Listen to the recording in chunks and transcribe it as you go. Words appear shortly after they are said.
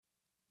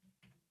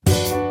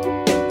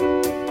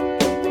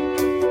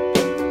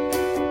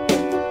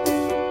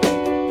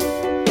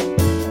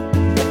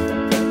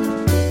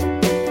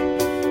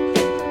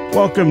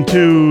Welcome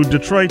to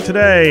Detroit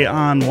Today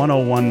on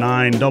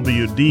 1019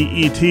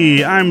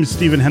 WDET. I'm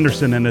Stephen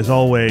Henderson, and as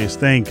always,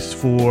 thanks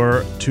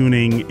for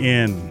tuning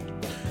in.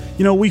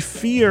 You know, we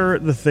fear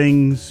the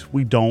things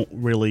we don't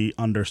really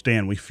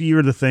understand. We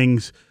fear the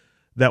things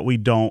that we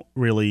don't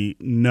really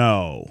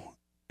know.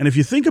 And if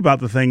you think about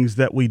the things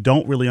that we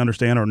don't really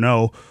understand or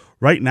know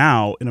right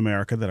now in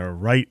America that are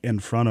right in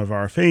front of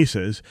our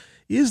faces,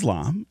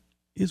 Islam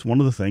is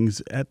one of the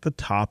things at the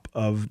top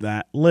of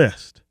that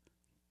list.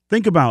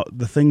 Think about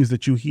the things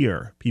that you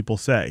hear people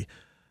say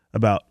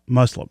about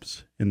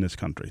Muslims in this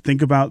country.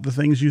 Think about the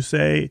things you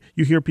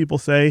hear people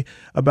say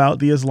about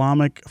the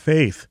Islamic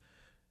faith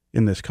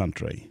in this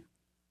country.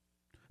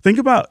 Think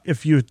about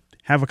if you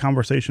have a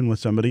conversation with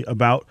somebody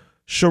about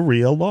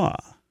Sharia law.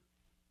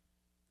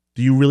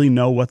 Do you really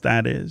know what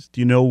that is?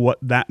 Do you know what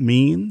that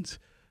means?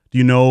 Do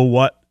you know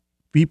what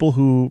people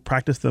who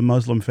practice the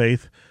Muslim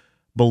faith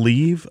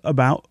believe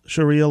about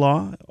Sharia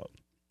law?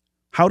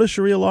 How does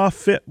Sharia law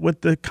fit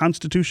with the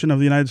Constitution of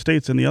the United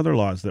States and the other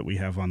laws that we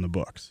have on the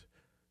books?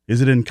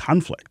 Is it in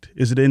conflict?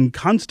 Is it in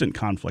constant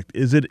conflict?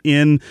 Is it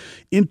in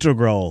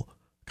integral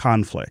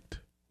conflict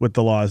with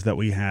the laws that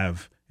we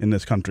have in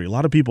this country? A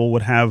lot of people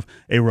would have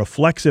a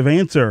reflexive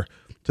answer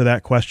to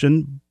that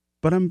question,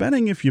 but I'm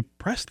betting if you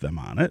pressed them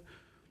on it,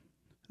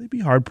 they'd be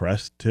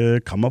hard-pressed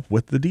to come up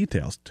with the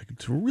details,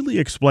 to really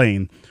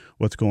explain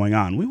what's going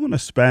on. We want to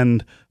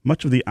spend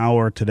much of the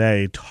hour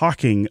today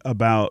talking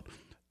about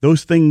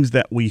those things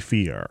that we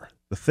fear,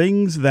 the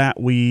things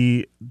that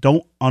we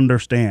don't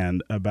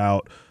understand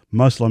about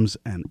Muslims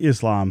and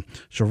Islam,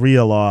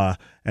 Sharia law,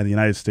 and the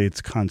United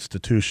States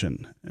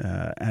Constitution.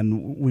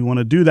 And we want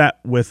to do that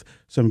with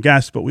some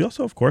guests, but we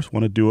also, of course,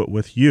 want to do it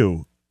with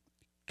you.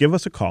 Give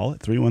us a call at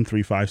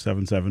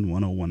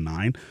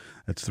 313-577-1019.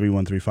 That's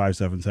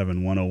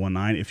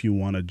 313-577-1019. If you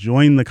want to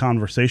join the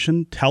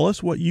conversation, tell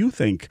us what you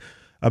think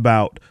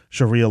about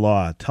Sharia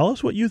law. Tell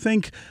us what you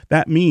think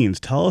that means.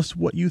 Tell us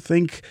what you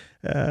think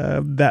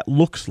that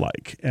looks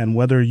like, and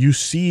whether you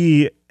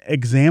see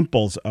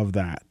examples of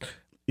that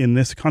in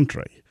this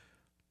country.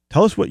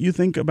 Tell us what you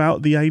think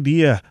about the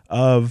idea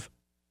of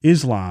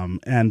Islam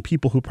and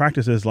people who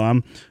practice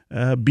Islam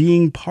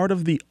being part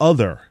of the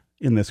other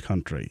in this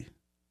country,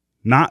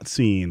 not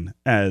seen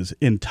as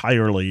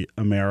entirely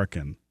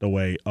American the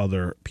way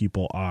other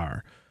people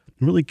are.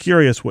 I'm really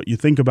curious what you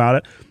think about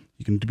it.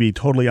 You can be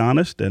totally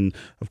honest, and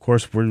of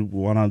course we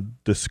want to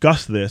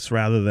discuss this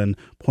rather than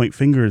point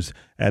fingers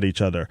at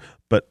each other.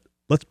 But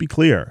let's be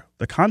clear,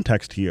 the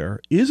context here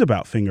is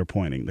about finger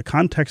pointing. The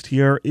context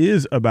here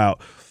is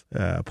about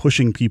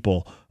pushing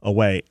people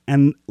away.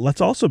 And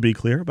let's also be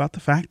clear about the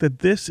fact that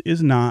this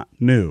is not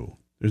new.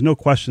 There's no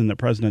question that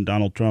President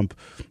Donald Trump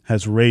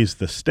has raised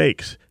the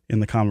stakes in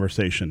the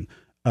conversation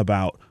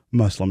about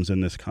Muslims in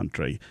this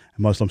country,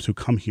 and Muslims who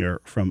come here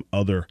from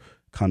other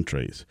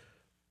countries.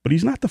 But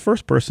he's not the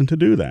first person to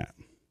do that.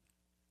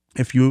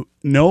 If you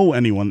know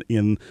anyone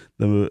in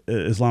the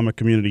Islamic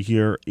community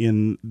here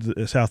in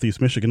Southeast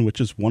Michigan, which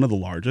is one of the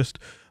largest,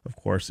 of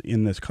course,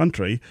 in this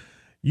country,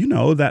 you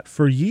know that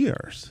for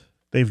years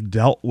they've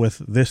dealt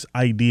with this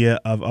idea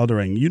of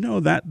othering. You know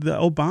that the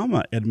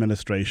Obama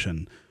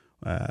administration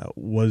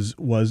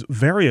was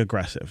very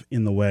aggressive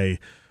in the way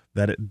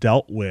that it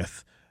dealt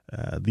with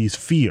these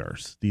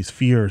fears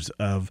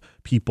of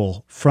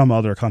people from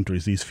other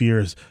countries, these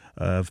fears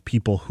of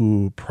people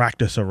who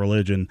practice a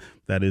religion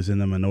that is in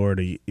the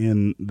minority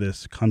in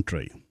this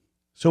country.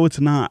 So it's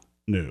not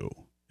new.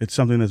 It's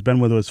something that's been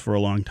with us for a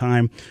long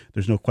time.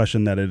 There's no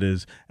question that it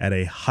is at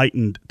a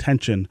heightened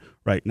tension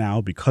right now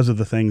because of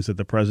the things that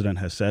the president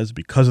has said,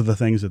 because of the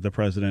things that the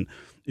president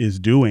is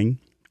doing.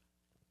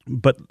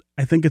 But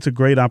I think it's a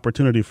great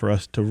opportunity for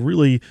us to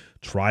really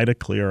try to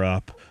clear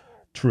up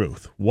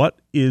truth. What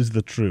is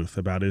the truth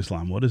about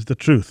Islam? What is the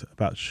truth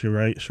about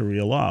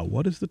Sharia law?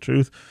 What is the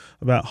truth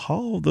about how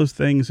all of those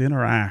things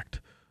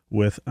interact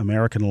with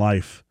American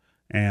life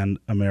and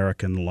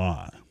American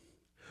law?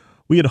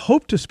 We had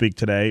hoped to speak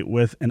today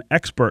with an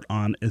expert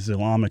on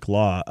Islamic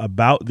law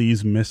about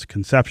these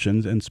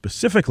misconceptions, and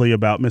specifically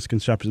about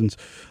misconceptions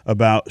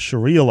about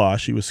Sharia law.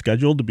 She was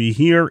scheduled to be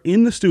here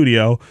in the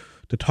studio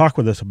to talk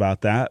with us about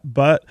that,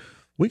 but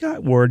we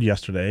got word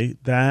yesterday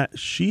that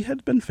she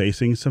had been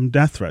facing some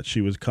death threats.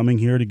 She was coming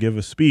here to give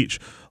a speech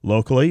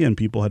locally, and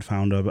people had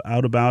found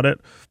out about it.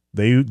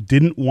 They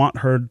didn't want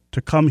her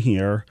to come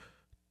here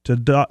to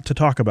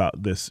talk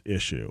about this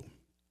issue.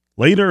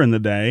 Later in the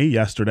day,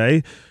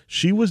 yesterday,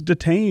 she was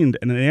detained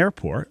in an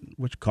airport,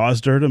 which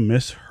caused her to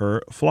miss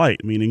her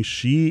flight, meaning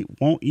she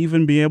won't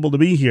even be able to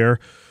be here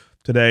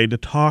today to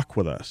talk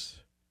with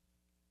us.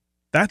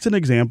 That's an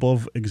example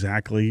of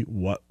exactly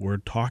what we're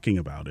talking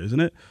about, isn't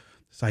it?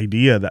 This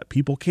idea that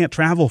people can't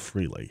travel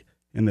freely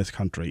in this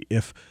country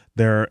if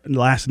their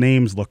last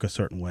names look a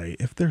certain way,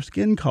 if their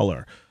skin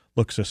color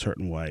looks a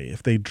certain way,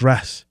 if they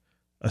dress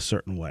a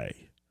certain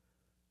way.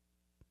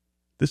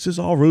 This is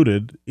all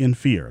rooted in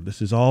fear.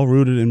 This is all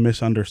rooted in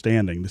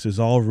misunderstanding. This is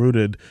all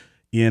rooted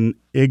in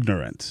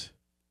ignorance.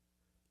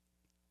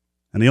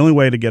 And the only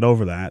way to get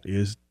over that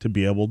is to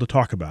be able to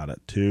talk about it,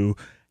 to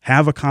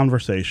have a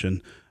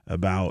conversation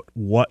about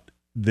what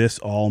this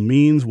all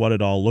means, what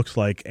it all looks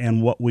like,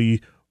 and what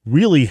we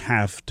really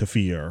have to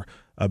fear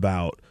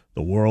about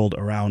the world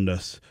around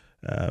us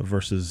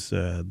versus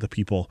the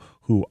people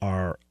who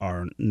are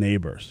our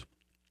neighbors.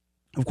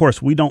 Of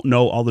course, we don't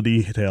know all the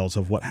details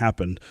of what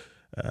happened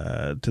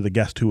to the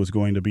guest who was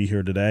going to be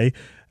here today.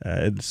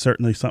 It's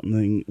certainly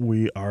something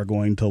we are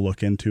going to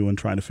look into and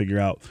try to figure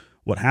out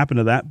what happened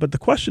to that. But the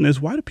question is,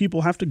 why do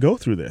people have to go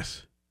through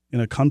this in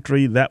a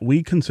country that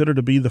we consider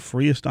to be the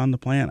freest on the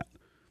planet?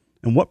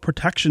 And what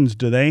protections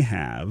do they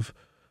have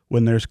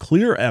when there's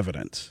clear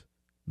evidence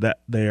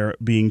that they're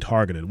being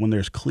targeted, when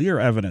there's clear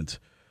evidence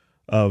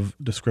of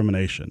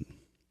discrimination?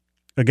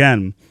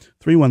 Again,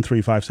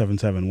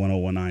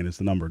 313-577-1019 is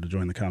the number to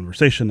join the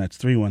conversation. That's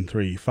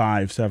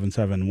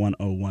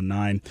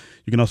 313-577-1019.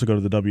 You can also go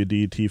to the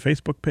WDT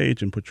Facebook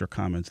page and put your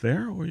comments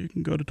there, or you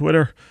can go to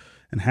Twitter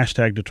and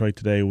hashtag Detroit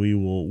Today. We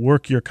will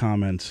work your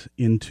comments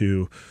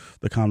into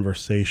the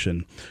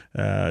conversation.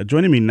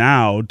 Joining me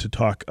now to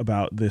talk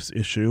about this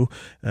issue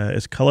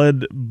is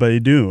Khaled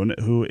Baidoun,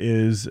 who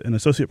is an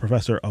associate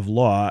professor of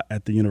law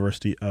at the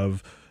University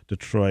of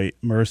Detroit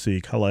Mercy.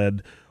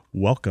 Khaled,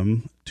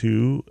 welcome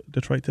to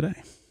Detroit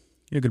Today.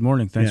 Yeah, good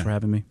morning. Thanks for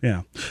having me.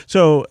 Yeah.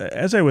 So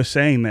as I was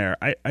saying there,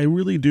 I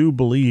really do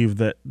believe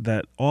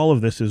that all of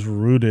this is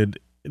rooted,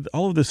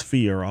 all of this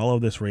fear, all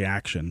of this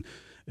reaction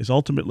is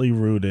ultimately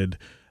rooted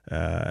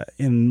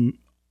in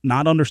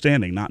not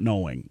understanding, not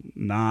knowing,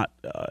 not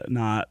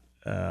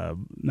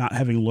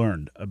having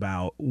learned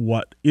about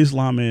what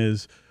Islam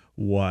is,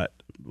 what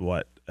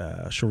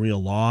Sharia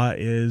law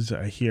is.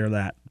 I hear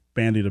that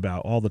bandied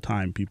about all the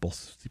time. People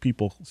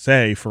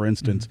say, for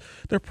instance,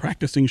 they're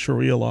practicing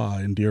Sharia law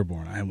in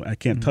Dearborn. I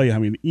can't tell you how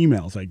many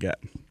emails I get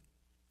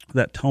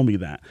that tell me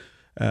that.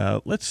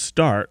 Let's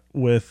start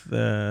with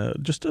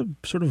just a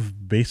sort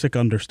of basic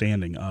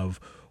understanding of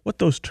what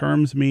those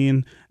terms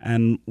mean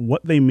and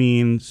what they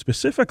mean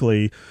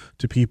specifically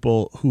to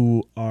people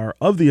who are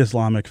of the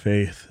Islamic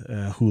faith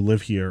who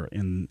live here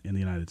in the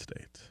United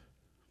States.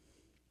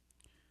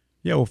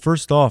 Yeah, well,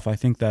 first off, I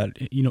think that,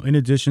 in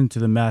addition to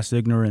the mass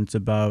ignorance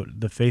about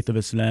the faith of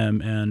Islam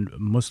and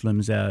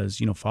Muslims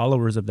as,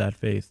 followers of that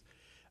faith,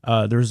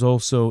 there's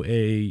also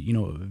a,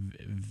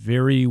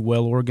 very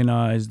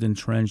well-organized,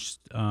 entrenched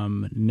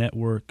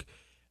network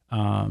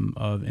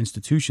of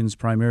institutions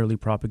primarily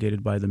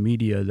propagated by the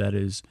media that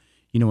is,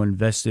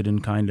 invested in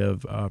kind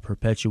of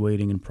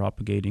perpetuating and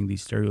propagating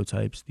these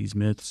stereotypes, these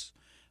myths,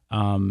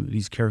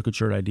 these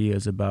caricatured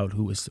ideas about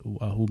who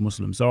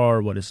Muslims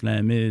are, what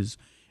Islam is,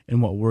 and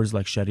what words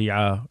like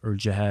Sharia or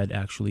jihad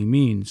actually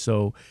mean.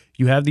 So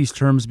you have these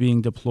terms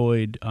being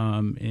deployed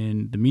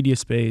in the media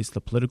space,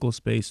 the political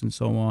space, and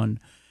so on,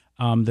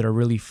 that are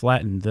really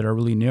flattened, that are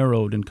really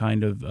narrowed and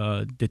kind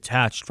of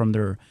detached from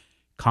their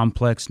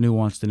complex,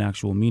 nuanced, and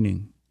actual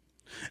meaning.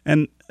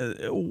 And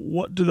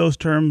what do those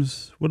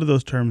terms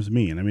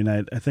mean? I mean,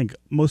 I think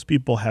most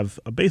people have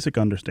a basic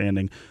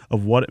understanding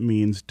of what it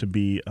means to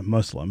be a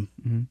Muslim.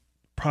 Mm-hmm.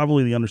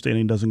 Probably the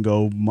understanding doesn't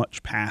go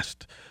much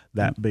past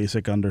that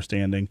basic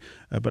understanding.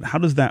 But how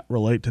does that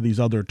relate to these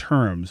other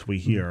terms we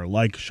hear,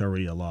 like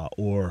Sharia law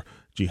or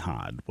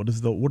jihad? What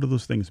do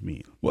those things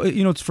mean? Well,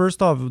 it's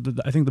first off,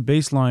 I think the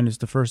baseline is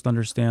to first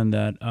understand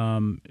that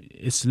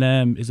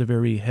Islam is a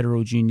very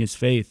heterogeneous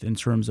faith in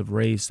terms of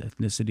race,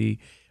 ethnicity,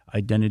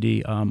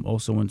 identity,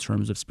 also in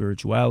terms of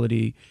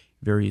spirituality,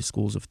 various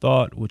schools of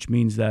thought, which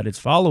means that its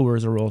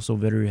followers are also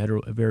very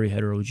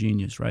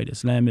heterogeneous, right?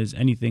 Islam is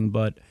anything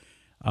but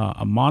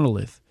a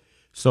monolith.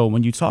 So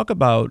when you talk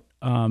about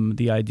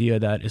the idea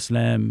that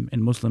Islam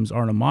and Muslims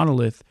aren't a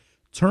monolith,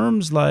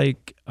 terms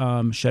like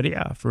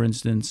Sharia, for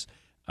instance,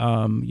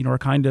 are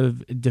kind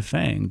of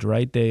defanged,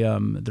 right?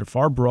 They're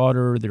far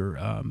broader.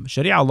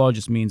 Sharia law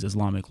just means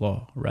Islamic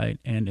law, right?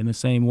 And in the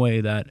same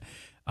way that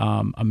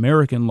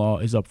American law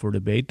is up for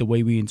debate, the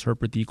way we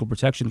interpret the Equal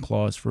Protection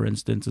Clause, for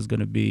instance, is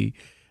going to be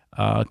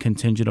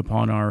contingent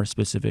upon our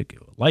specific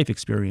life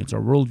experience,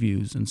 our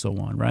worldviews, and so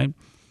on, right?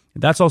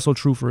 That's also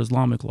true for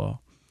Islamic law.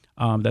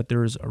 That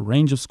there's a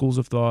range of schools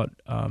of thought.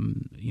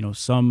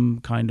 Some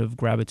kind of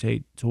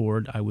gravitate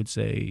toward, I would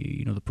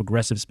say, the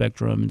progressive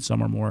spectrum, and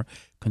some are more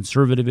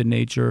conservative in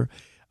nature.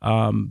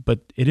 But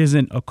it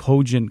isn't a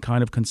cogent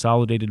kind of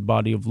consolidated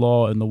body of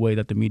law in the way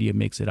that the media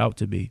makes it out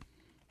to be.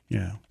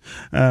 Yeah.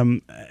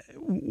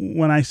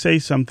 When I say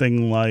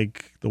something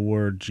like the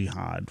word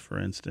jihad, for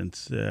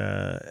instance,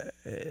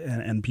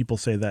 and people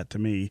say that to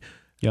me,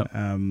 yep.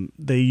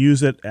 They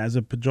use it as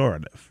a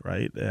pejorative,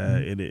 right?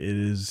 It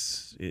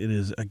is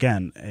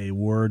again a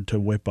word to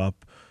whip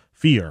up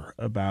fear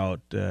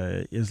about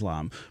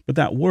Islam, but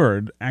that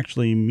word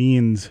actually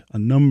means a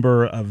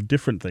number of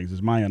different things,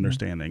 is my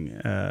understanding,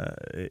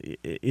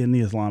 in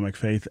the Islamic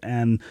faith,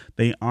 and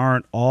they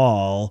don't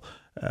all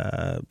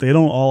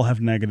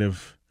have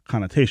negative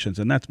connotations,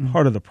 and that's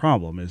part of the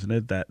problem, isn't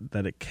it?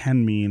 That it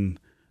can mean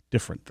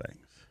different things.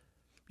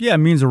 Yeah, it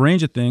means a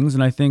range of things,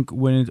 and I think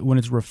when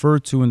it's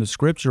referred to in the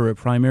scripture, it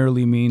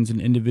primarily means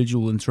an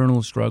individual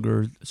internal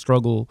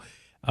struggle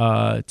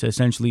to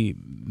essentially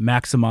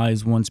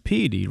maximize one's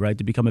piety, right,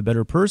 to become a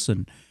better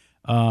person,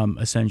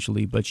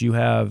 essentially. But you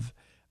have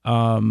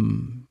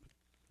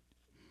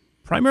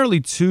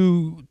primarily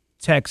two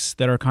texts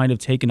that are kind of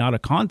taken out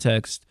of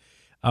context,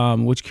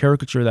 which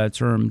caricature that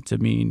term to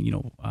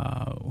mean,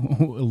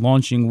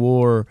 launching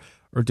war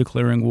or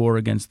declaring war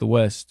against the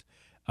West.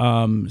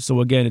 So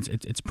again,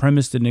 it's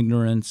premised in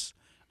ignorance,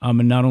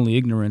 and not only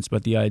ignorance,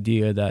 but the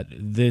idea that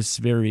this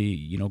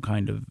very,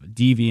 kind of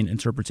deviant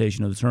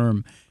interpretation of the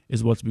term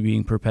is what's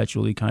being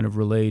perpetually kind of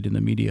relayed in the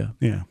media.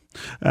 Yeah.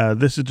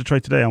 This is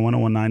Detroit Today on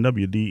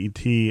 101.9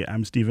 WDET.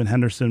 I'm Stephen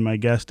Henderson. My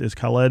guest is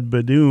Khaled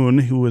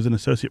Badoun, who is an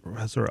associate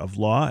professor of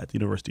law at the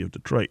University of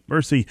Detroit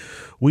Mercy.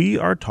 We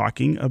are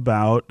talking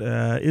about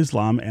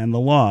Islam and the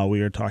law.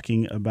 We are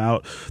talking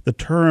about the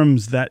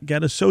terms that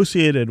get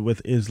associated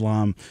with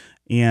Islam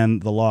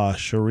and the law,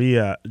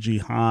 Sharia,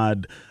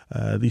 jihad,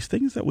 these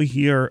things that we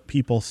hear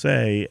people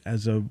say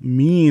as a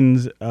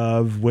means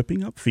of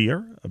whipping up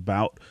fear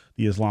about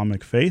the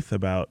Islamic faith,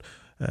 about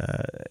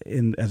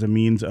as a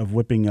means of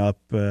whipping up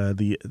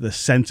the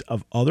sense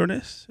of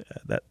otherness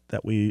that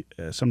we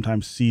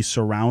sometimes see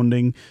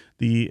surrounding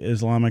the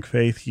Islamic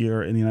faith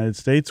here in the United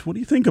States. What do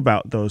you think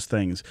about those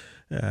things?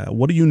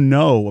 What do you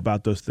know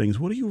about those things?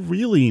 What do you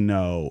really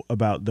know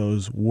about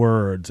those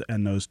words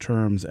and those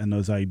terms and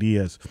those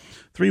ideas?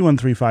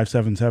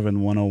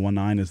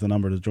 313-577-1019 is the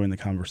number to join the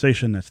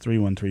conversation. That's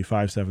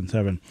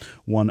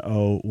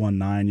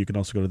 313-577-1019. You can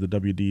also go to the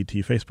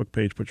WDET Facebook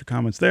page, put your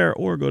comments there,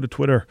 or go to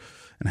Twitter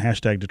and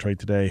hashtag Detroit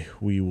Today.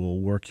 We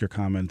will work your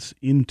comments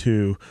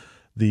into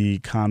the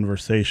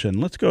conversation.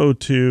 Let's go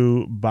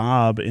to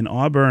Bob in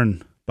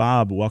Auburn.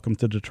 Bob, welcome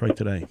to Detroit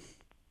Today.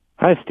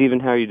 Hi, Stephen.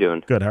 How are you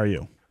doing? Good. How are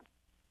you?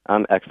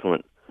 I'm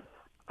excellent.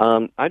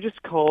 I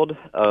just called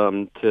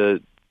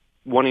to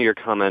one of your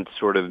comments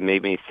sort of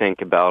made me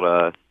think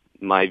about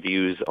my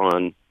views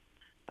on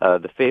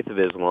the faith of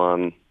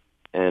Islam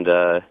and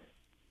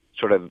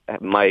sort of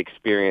my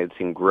experience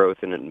and growth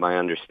and my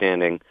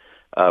understanding.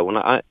 When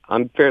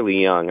I'm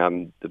fairly young.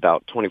 I'm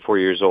about 24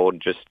 years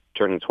old, just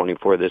turning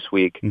 24 this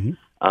week. Mm-hmm.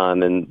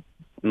 And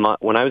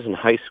when I was in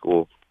high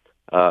school,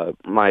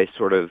 my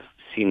sort of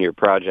senior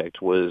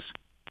project was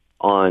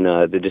on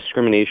the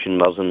discrimination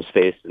Muslims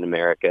faced in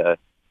America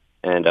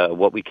and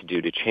what we could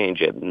do to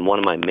change it. And one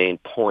of my main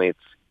points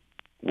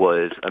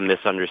was a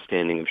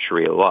misunderstanding of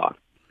Sharia law.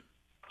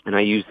 And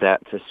I used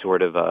that to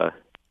sort of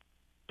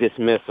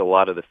dismiss a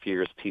lot of the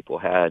fears people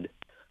had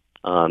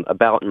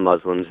about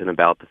Muslims and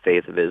about the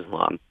faith of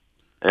Islam.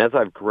 And as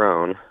I've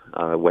grown,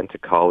 I went to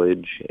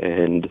college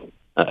and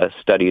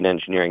studied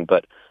engineering,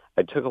 but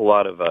I took a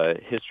lot of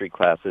history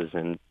classes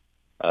and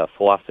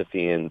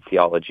philosophy and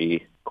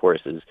theology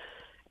courses.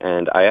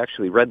 And I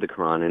actually read the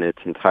Quran in its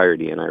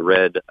entirety, and I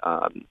read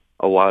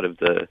a lot of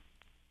the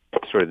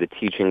sort of the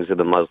teachings of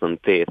the Muslim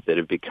faith that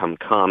have become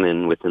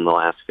common within the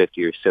last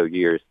 50 or so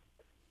years.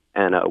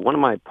 And one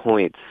of my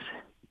points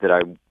that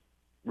I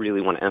really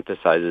want to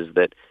emphasize is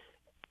that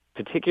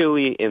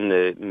particularly in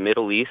the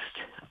Middle East,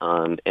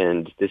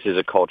 and this is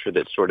a culture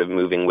that's sort of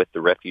moving with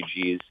the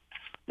refugees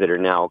that are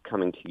now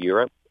coming to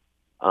Europe,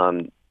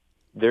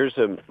 there's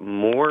a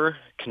more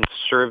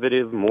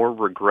conservative, more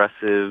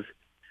regressive,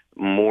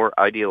 more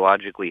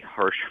ideologically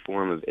harsh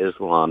form of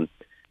Islam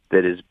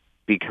that has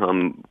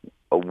become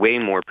a way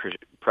more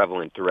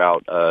prevalent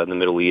throughout the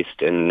Middle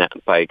East and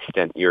by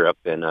extent Europe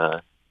and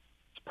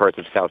parts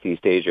of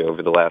Southeast Asia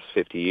over the last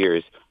 50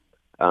 years.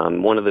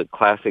 One of the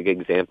classic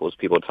examples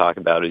people talk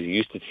about is you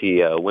used to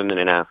see women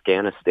in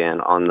Afghanistan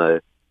on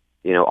the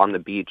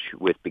beach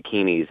with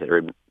bikinis,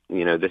 or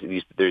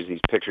there's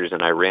these pictures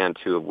in Iran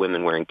too of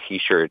women wearing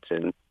T-shirts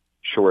and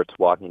shorts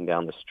walking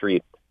down the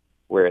street.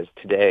 Whereas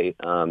today,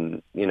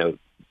 in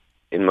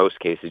most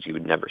cases, you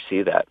would never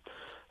see that.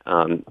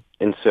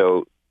 And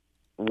so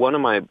one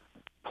of my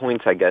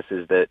points, I guess,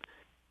 is that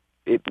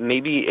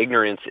maybe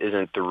ignorance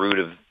isn't the root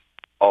of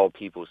all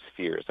people's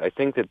fears. I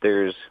think that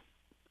there's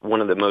one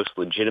of the most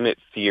legitimate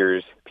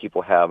fears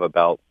people have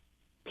about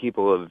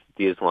people of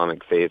the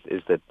Islamic faith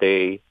is that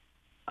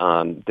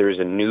there's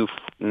a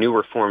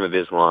newer form of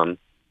Islam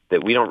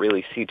that we don't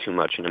really see too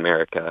much in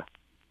America.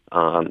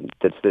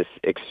 That's this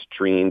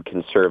extreme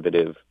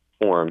conservative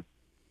form.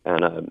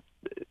 And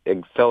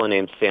a fellow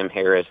named Sam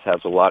Harris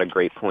has a lot of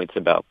great points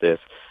about this.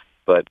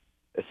 But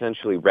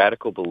essentially,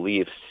 radical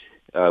beliefs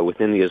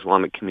within the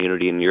Islamic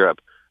community in Europe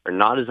are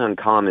not as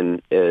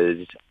uncommon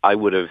as I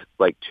would have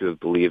liked to have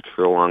believed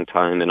for a long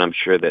time, and I'm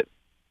sure that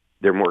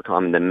they're more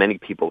common than many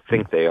people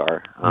think they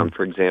are.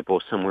 For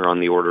example, somewhere on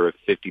the order of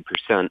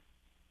 50%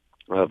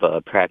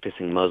 of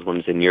practicing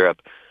Muslims in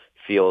Europe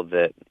feel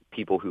that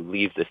people who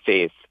leave the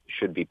faith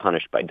should be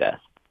punished by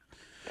death.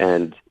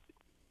 And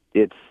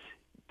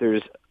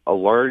there's a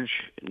large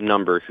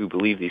number who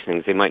believe these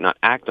things. They might not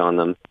act on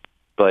them,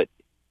 but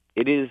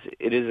it is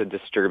a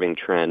disturbing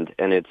trend,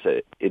 and it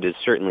is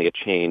certainly a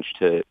change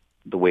to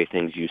the way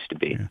things used to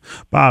be. Yeah.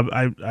 Bob,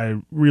 I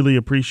really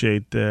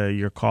appreciate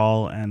your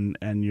call and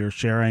your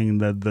sharing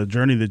the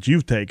journey that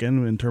you've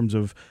taken in terms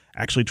of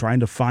actually trying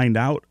to find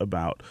out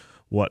about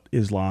what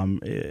Islam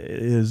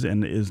is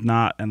and is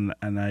not. And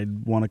I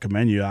want to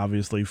commend you,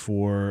 obviously,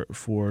 for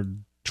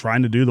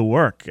trying to do the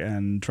work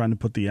and trying to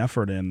put the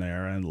effort in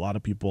there. And a lot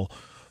of people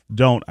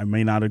don't. I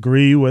may not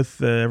agree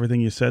with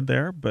everything you said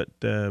there, but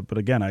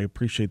again, I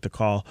appreciate the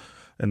call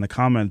and the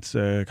comments.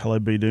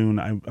 Khaled Beydoun,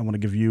 I want to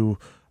give you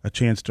a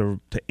chance to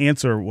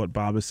answer what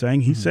Bob is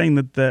saying. He's saying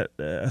that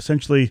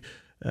essentially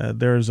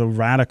there's a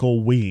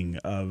radical wing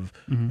of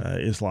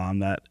Islam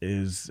that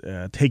is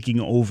taking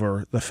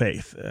over the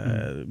faith,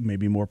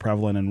 maybe more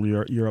prevalent in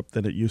Europe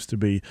than it used to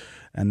be,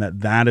 and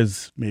that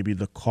is maybe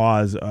the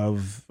cause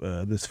of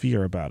this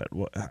fear about it.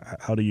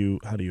 How do you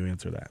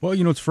answer that? Well,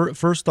 it's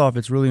first off,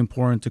 it's really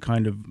important to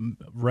kind of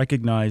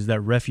recognize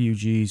that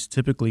refugees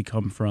typically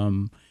come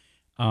from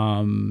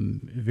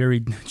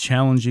very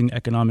challenging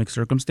economic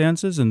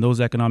circumstances, and those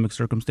economic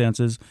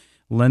circumstances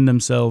lend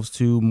themselves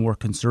to more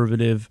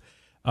conservative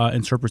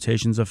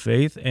interpretations of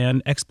faith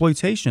and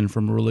exploitation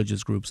from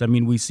religious groups. I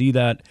mean, we see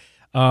that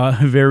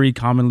very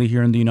commonly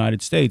here in the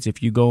United States.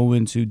 If you go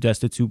into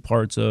destitute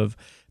parts of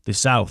the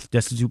South,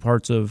 destitute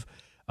parts of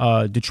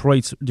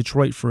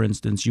Detroit, for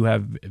instance, you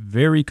have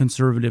very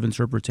conservative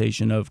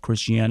interpretation of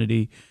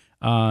Christianity,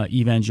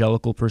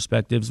 evangelical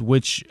perspectives,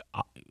 which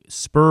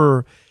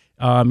spur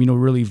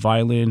really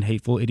violent,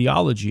 hateful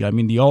ideology. I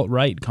mean, the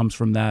alt-right comes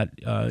from that,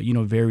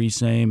 very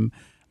same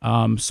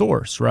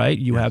source, right?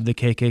 You have the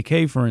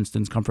KKK, for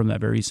instance, come from that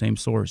very same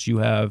source. You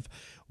have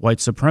white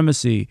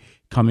supremacist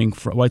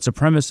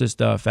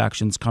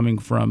factions coming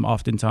from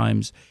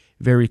oftentimes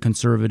very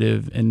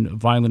conservative and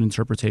violent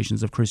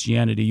interpretations of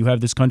Christianity. You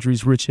have this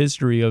country's rich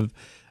history of,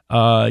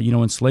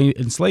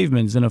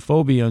 enslavement,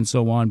 xenophobia, and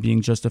so on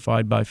being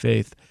justified by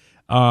faith.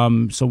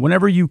 So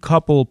whenever you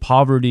couple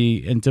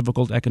poverty and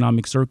difficult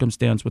economic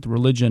circumstance with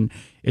religion,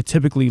 it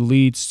typically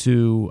leads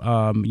to,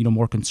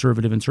 more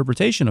conservative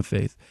interpretation of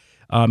faith.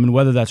 And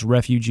whether that's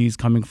refugees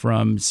coming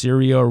from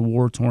Syria or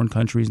war-torn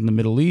countries in the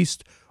Middle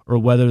East, or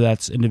whether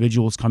that's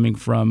individuals coming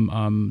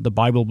from the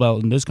Bible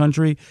Belt in this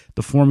country,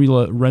 the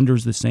formula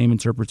renders the same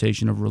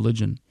interpretation of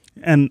religion.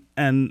 And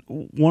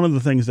one of the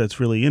things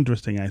that's really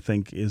interesting, I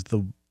think, is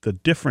the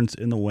difference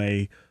in the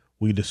way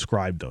we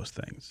describe those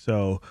things.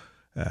 So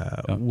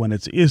when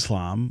it's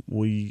Islam,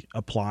 we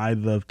apply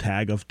the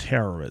tag of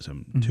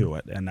terrorism to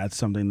it, and that's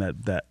something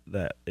that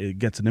it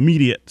gets an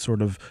immediate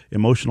sort of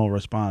emotional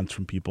response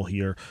from people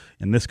here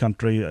in this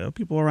country,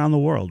 people around the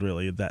world,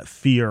 really, that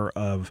fear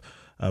of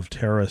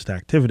terrorist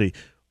activity.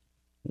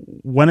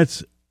 When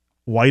it's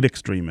white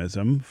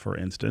extremism, for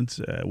instance,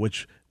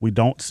 which we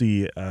don't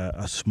see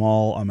a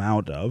small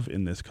amount of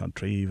in this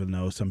country, even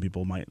though some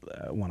people might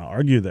want to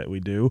argue that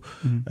we do,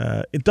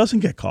 it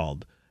doesn't get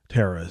called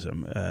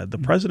terrorism. The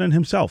president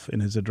himself, in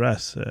his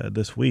address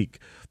this week,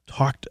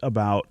 talked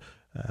about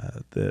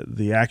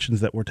the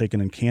actions that were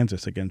taken in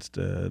Kansas against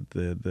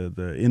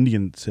the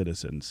Indian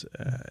citizens,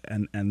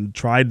 and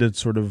tried to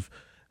sort of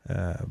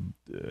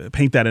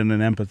paint that in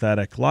an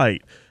empathetic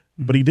light.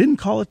 But he didn't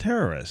call it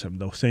terrorism,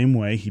 the same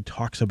way he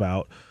talks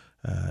about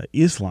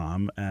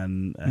Islam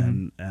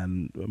and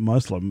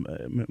Muslim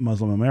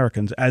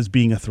Americans as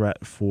being a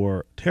threat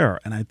for terror.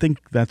 And I think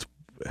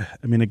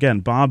again,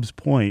 Bob's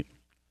point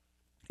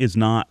is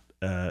not,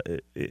 I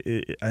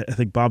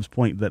think Bob's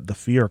point that the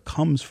fear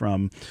comes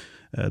from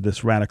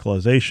this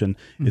radicalization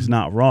is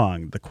not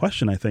wrong. The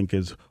question, I think,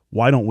 is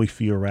why don't we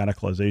fear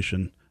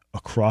radicalization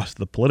across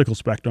the political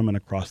spectrum and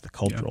across the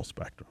cultural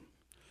spectrum?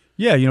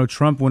 Yeah,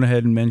 Trump went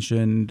ahead and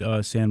mentioned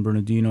San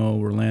Bernardino,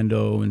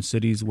 Orlando, and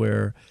cities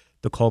where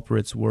the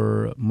culprits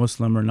were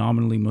Muslim or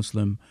nominally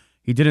Muslim.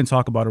 He didn't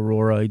talk about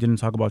Aurora. He didn't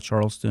talk about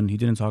Charleston. He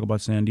didn't talk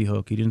about Sandy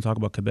Hook. He didn't talk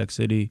about Quebec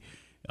City.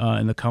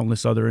 And the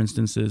countless other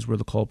instances where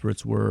the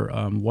culprits were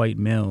white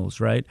males,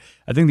 right?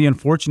 I think the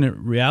unfortunate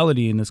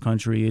reality in this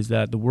country is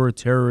that the word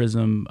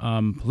terrorism,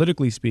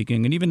 politically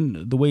speaking, and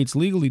even the way it's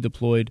legally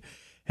deployed,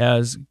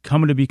 has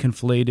come to be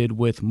conflated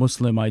with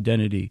Muslim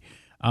identity.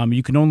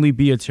 You can only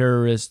be a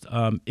terrorist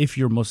if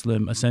you're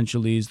Muslim,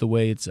 essentially, is the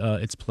way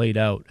it's played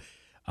out.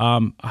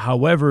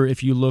 However,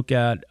 if you look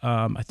at,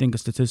 I think, a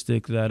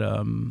statistic that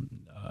an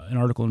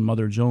article in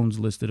Mother Jones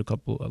listed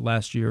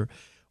last year,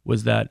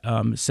 was that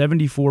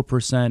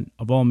 74%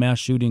 of all mass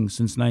shootings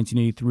since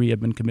 1983 have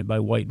been committed by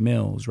white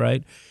males,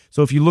 right?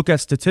 So if you look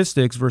at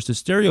statistics versus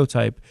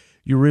stereotype,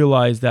 you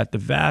realize that the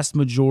vast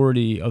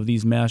majority of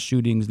these mass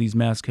shootings, these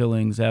mass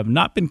killings, have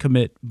not been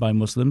committed by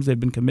Muslims. They've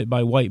been committed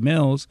by white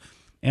males.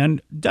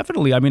 And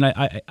definitely, I mean,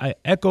 I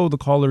echo the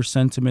caller's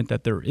sentiment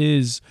that there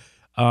is,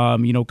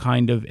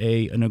 kind of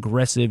an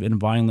aggressive and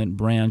violent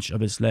branch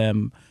of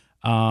Islam,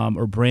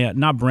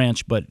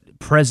 but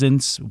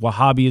presence,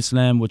 Wahhabi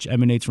Islam, which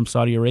emanates from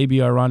Saudi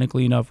Arabia,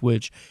 ironically enough,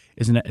 which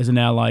is an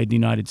ally of the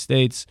United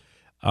States.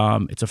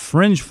 It's a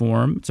fringe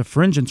form. It's a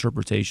fringe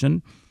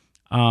interpretation.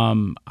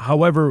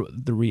 However,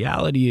 the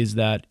reality is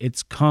that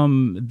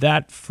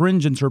that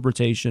fringe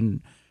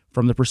interpretation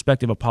from the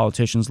perspective of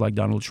politicians like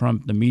Donald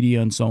Trump, the media,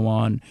 and so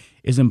on,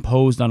 is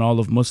imposed on all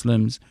of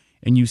Muslims.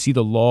 And you see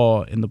the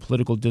law and the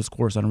political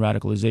discourse on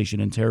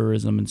radicalization and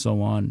terrorism and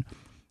so on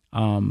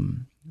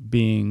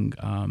being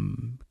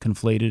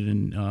conflated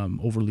and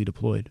overly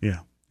deployed. Yeah.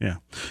 Yeah.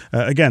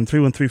 Again,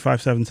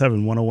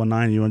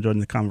 313-577-1019. You want to join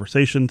the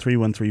conversation?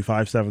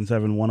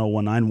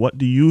 313-577-1019. What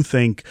do you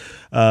think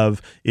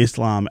of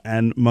Islam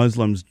and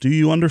Muslims? Do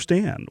you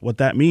understand what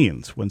that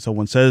means when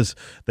someone says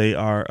they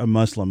are a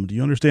Muslim? Do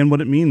you understand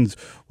what it means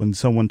when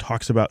someone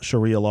talks about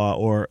Sharia law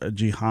or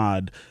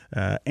jihad?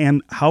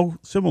 And how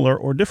similar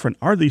or different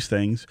are these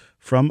things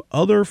from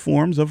other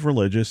forms of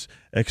religious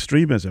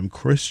extremism,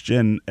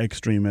 Christian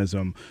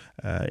extremism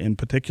in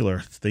particular,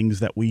 things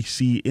that we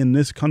see in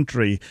this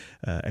country,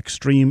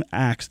 extreme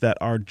acts that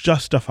are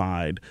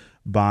justified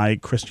by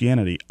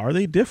Christianity? Are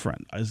they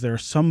different? Is there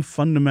some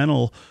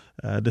fundamental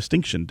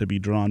distinction to be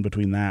drawn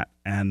between that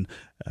and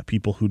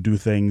people who do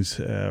things,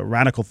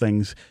 radical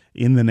things,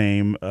 in the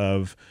name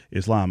of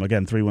Islam?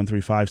 Again,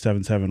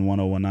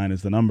 313-577-1019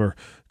 is the number.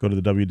 Go to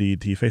the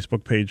WDET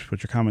Facebook page,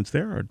 put your comments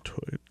there, or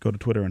go to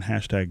Twitter and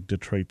hashtag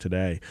Detroit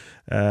Today.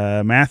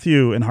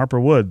 Matthew in Harper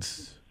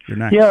Woods, you're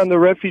next. Yeah, on the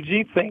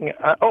refugee thing.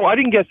 I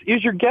didn't guess.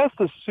 Is your guest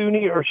a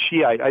Sunni or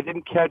Shiite? I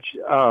didn't catch.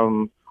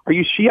 Are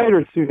you Shiite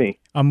or Sunni?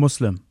 I'm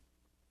Muslim.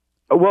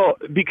 Well,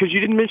 because you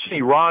didn't mention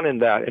Iran in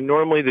that, and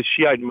normally the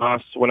Shiite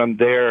mosques, when I'm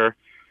there,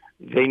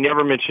 they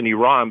never mention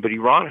Iran, but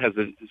Iran has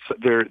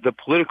the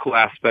political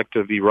aspect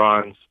of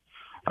Iran's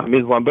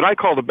Islam. But I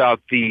called about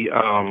the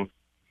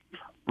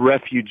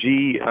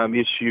refugee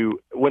issue.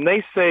 When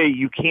they say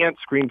you can't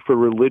screen for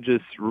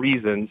religious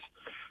reasons,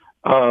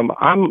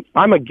 I'm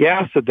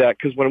aghast at that,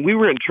 because when we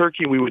were in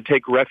Turkey, we would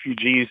take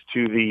refugees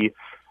to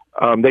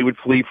they would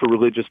flee for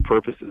religious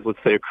purposes. Let's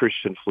say a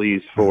Christian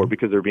flees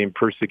because they're being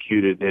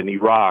persecuted in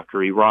Iraq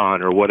or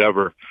Iran or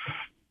whatever.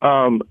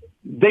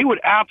 They would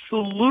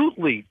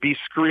absolutely be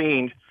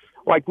screened.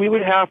 Like, we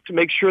would have to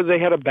make sure they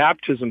had a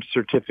baptism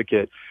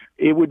certificate.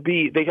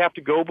 They'd have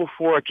to go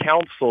before a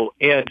council.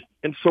 And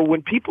so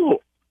when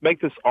people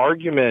make this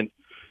argument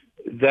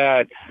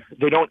that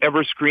they don't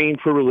ever screen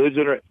for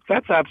religion,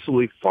 that's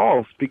absolutely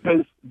false,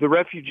 because the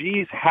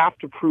refugees have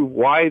to prove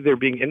why they're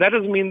being, and that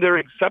doesn't mean they're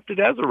accepted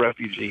as a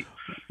refugee.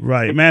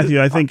 Right,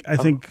 Matthew. I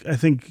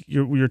think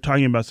you're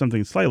talking about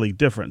something slightly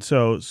different.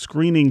 So,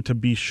 screening to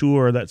be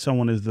sure that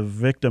someone is the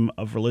victim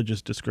of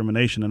religious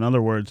discrimination, in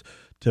other words,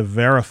 to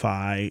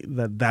verify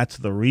that that's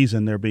the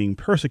reason they're being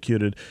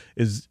persecuted,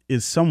 is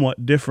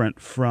somewhat different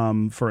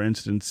from, for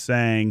instance,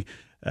 saying,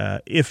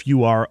 if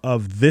you are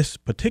of this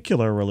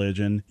particular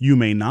religion, you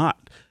may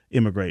not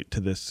immigrate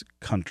to this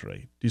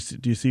country. Do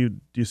you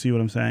see what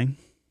I'm saying?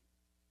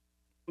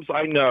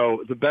 I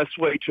know the best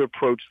way to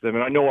approach them,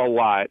 and I know a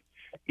lot,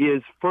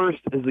 is first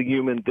as a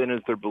human, then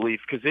as their belief.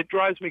 Because it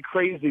drives me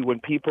crazy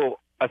when people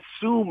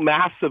assume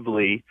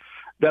massively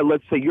that,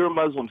 let's say, you're a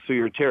Muslim, so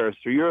you're a terrorist,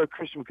 or you're a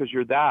Christian because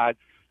you're that.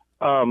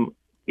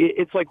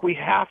 It's like we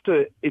have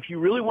to, if you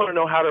really want to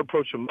know how to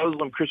approach a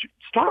Muslim, Christian,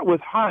 start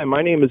with, hi,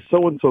 my name is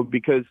so-and-so,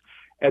 because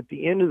at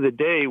the end of the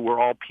day, we're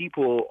all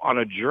people on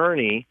a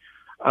journey.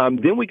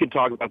 Then we can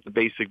talk about the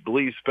basic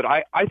beliefs. But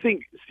I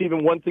think,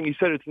 Stephen, one thing you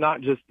said, it's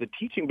not just the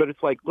teaching, but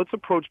it's like, let's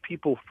approach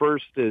people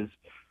first as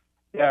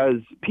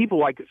people.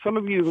 Like, some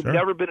of you who've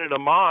never been in a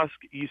mosque,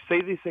 you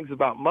say these things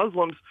about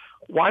Muslims.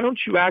 Why don't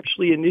you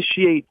actually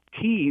initiate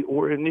tea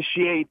or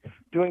initiate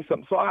doing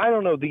something? So I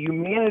don't know. The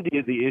humanity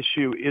of the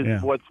issue is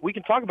we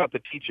can talk about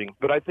the teaching,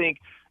 but I think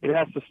it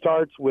has to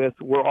start with,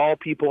 we're all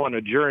people on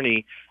a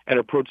journey, and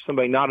approach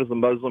somebody not as a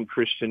Muslim,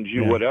 Christian,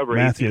 Jew, whatever.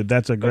 Matthew,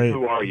 that's a great.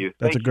 Who are you?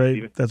 That's a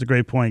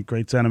great point.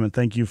 Great sentiment.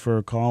 Thank you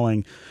for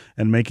calling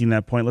and making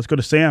that point. Let's go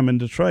to Sam in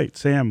Detroit.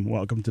 Sam,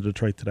 welcome to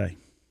Detroit Today.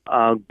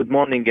 Good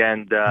morning,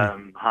 and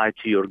hi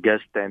to your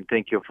guest, and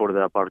thank you for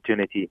the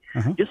opportunity.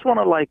 Just want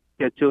to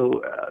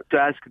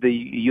ask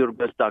your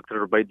guest,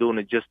 Dr.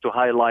 Baidouni, just to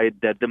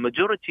highlight that the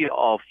majority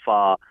of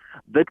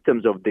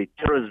victims of the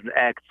terrorism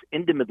acts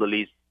in the Middle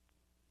East.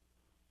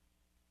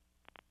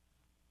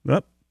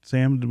 Oh,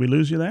 Sam, did we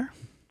lose you there?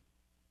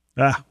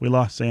 We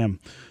lost Sam.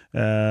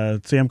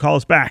 Sam, call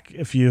us back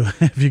if you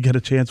get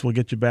a chance. We'll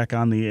get you back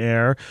on the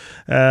air.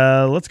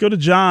 Let's go to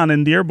John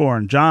in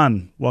Dearborn.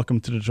 John, welcome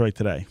to Detroit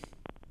Today.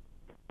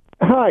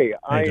 Hi,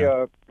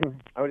 I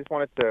just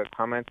wanted to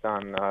comment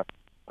on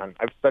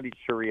I've studied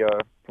Sharia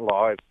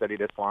law. I've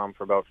studied Islam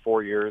for about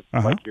 4 years.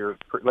 Like your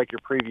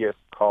previous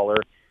caller,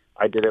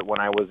 I did it when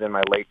I was in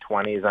my late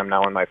 20s. I'm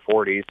now in my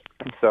 40s,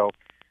 so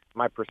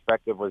my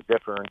perspective was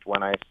different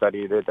when I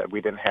studied it. That we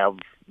didn't have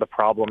the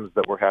problems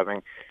that we're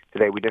having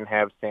today. We didn't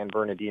have San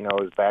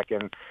Bernardinos back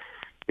in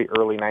the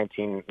early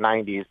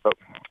 1990s. But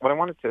what I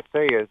wanted to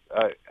say is,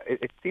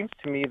 it seems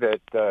to me that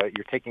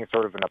you're taking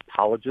sort of an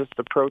apologist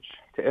approach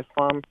to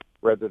Islam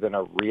rather than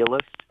a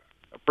realist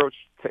approach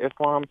to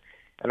Islam.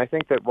 And I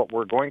think that what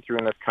we're going through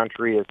in this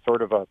country is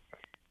sort of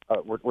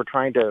we're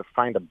trying to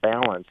find a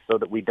balance so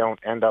that we don't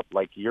end up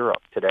like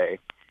Europe today.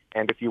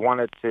 And if you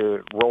wanted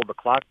to roll the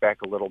clock back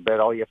a little bit,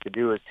 all you have to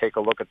do is take a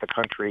look at the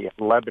country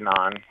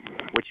Lebanon,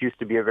 which used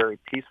to be a very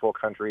peaceful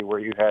country where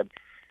you had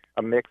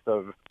a mix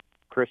of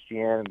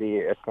Christianity,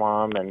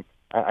 Islam, and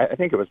I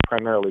think it was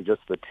primarily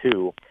just the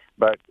two.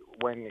 But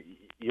when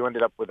you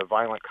ended up with a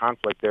violent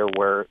conflict there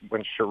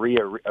when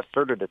Sharia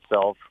asserted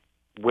itself,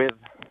 with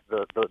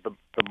the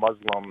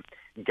Muslim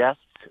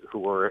guests who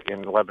were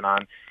in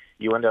Lebanon,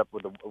 you end up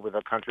with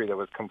a country that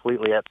was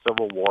completely at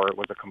civil war. It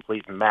was a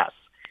complete mess.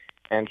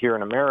 And here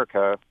in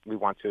America, we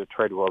want to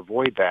try to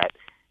avoid that.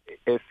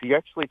 If you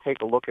actually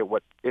take a look at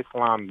what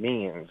Islam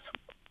means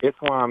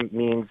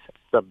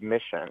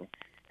submission.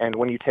 And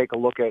when you take a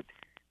look at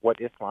what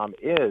Islam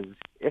isn't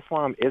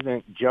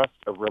just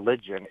a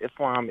religion.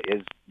 Islam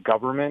is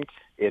government.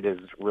 It is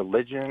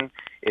religion.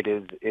 It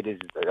is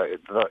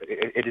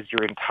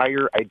your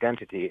entire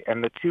identity,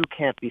 and the two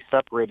can't be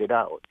separated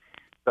out.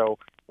 So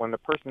when the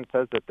person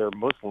says that they're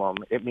Muslim,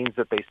 it means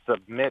that they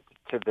submit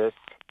to this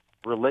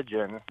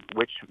religion,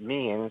 which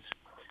means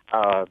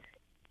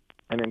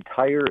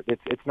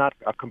it's not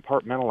a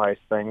compartmentalized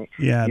thing.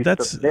 Yeah,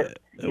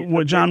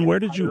 John, where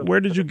did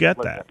you get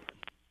that?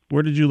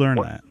 Where did you learn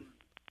that?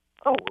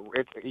 Oh,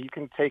 you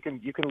can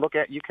look.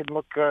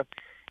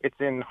 It's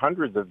in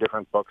hundreds of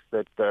different books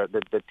that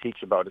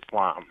teach about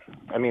Islam.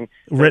 I mean,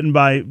 written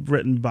by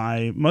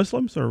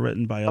Muslims or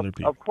written by other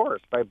people? Of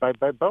course, by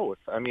both.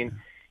 I mean,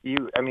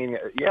 yes. I mean,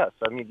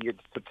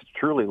 to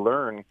truly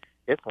learn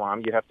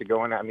Islam, you have to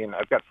go in. I mean,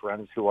 I've got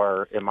friends who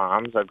are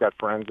imams. I've got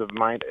friends of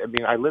mine. I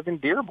mean, I live in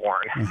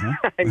Dearborn. Mm-hmm.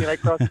 I mean, I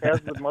cross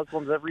paths with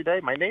Muslims every day.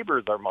 My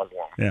neighbors are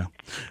Muslim. Yeah,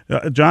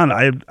 John,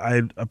 I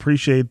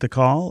appreciate the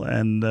call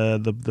and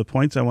the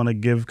points. I want to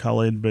give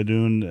Khalid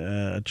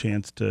Beydoun a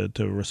chance to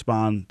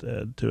respond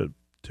to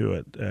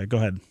it. Go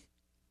ahead.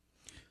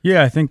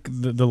 Yeah, I think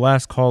the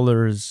last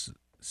caller's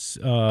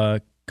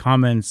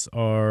comments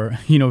are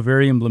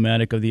very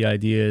emblematic of the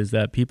idea is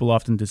that people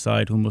often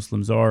decide who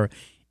Muslims are,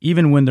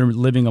 even when they're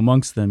living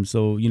amongst them.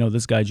 So,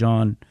 this guy,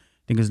 John, I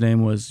think his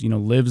name was,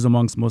 lives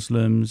amongst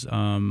Muslims,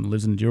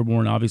 lives in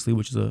Dearborn, obviously,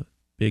 which is a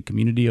big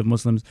community of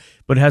Muslims,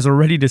 but has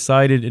already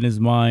decided in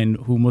his mind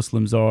who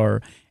Muslims are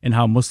and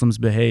how Muslims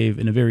behave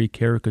in a very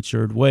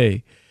caricatured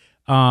way.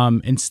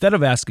 Instead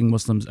of asking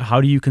Muslims, how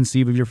do you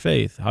conceive of your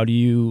faith? How do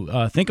you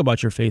think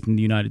about your faith in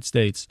the United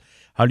States?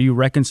 How do you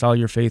reconcile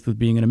your faith with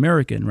being an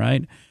American,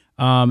 right?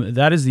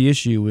 That is the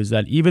issue, is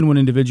that even when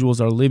individuals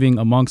are living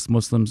amongst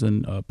Muslims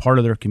and part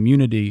of their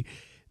community,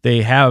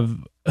 they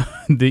have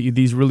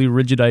these really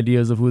rigid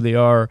ideas of who they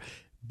are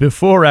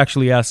before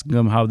actually asking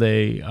them how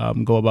they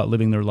go about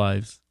living their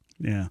lives.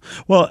 Yeah.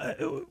 Well,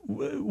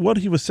 what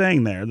he was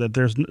saying there, that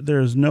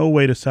there's no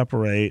way to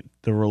separate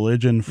the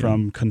religion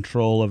from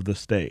control of the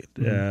state.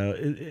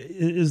 Mm-hmm.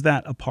 Is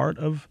that a part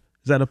of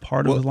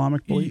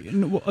Islamic belief?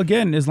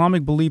 Again,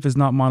 Islamic belief is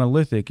not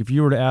monolithic. If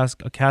you were to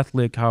ask a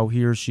Catholic how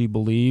he or she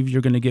believes,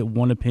 you're going to get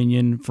one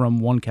opinion from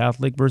one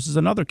Catholic versus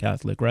another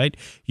Catholic, right?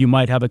 You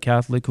might have a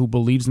Catholic who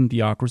believes in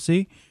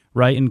theocracy,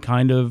 right, and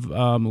kind of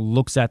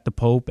looks at the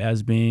Pope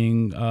as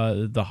being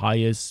the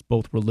highest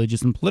both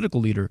religious and political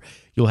leader.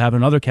 You'll have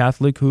another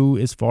Catholic who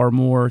is far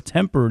more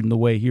tempered in the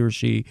way he or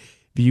she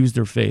views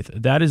their faith.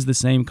 That is the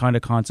same kind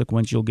of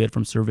consequence you'll get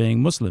from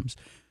surveying Muslims.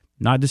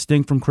 Not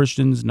distinct from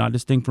Christians, not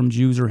distinct from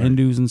Jews or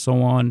Hindus and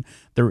so on.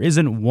 There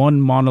isn't one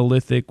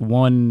monolithic,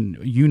 one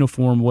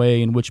uniform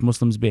way in which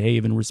Muslims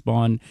behave and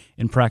respond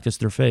and practice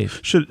their faith.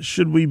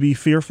 Should we be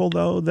fearful,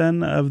 though,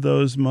 then, of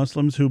those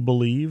Muslims who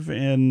believe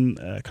in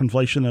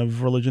conflation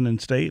of religion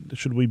and state?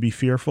 Should we be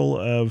fearful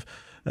of,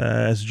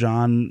 as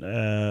John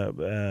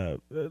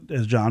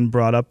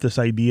brought up, this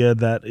idea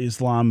that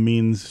Islam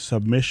means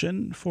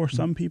submission for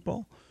some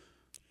people?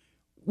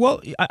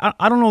 Well,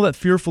 I don't know that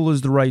fearful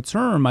is the right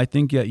term. I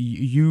think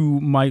you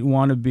might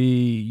want to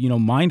be,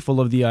 mindful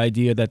of the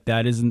idea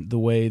that isn't the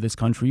way this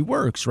country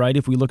works, right?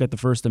 If we look at the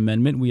First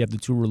Amendment, we have the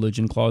two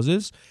religion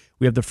clauses.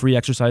 We have the free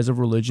exercise of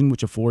religion,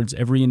 which affords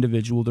every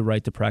individual the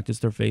right to practice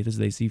their faith as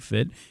they see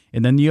fit.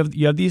 And then you have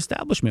the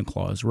Establishment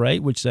Clause,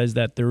 right, which says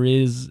that there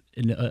is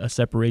a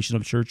separation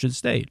of church and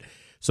state.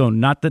 So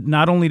not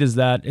only does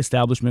that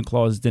Establishment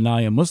Clause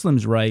deny a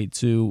Muslim's right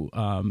to,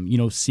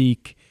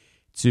 seek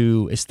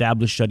to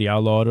establish Sharia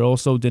law, it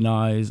also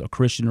denies a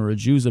Christian or a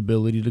Jew's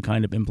ability to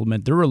kind of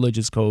implement their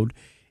religious code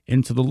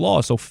into the law.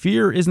 So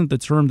fear isn't the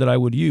term that I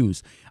would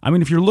use. I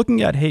mean, if you're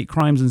looking at hate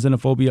crimes and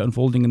xenophobia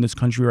unfolding in this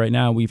country right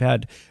now, we've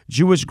had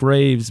Jewish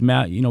graves,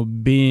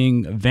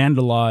 being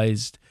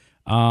vandalized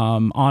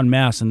en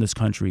masse in this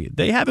country.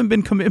 They haven't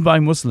been committed by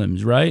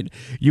Muslims, right?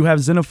 You have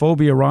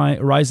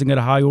xenophobia rising at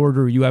a high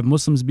order. You have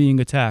Muslims being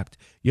attacked.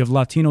 You have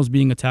Latinos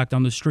being attacked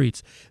on the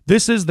streets.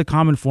 This is the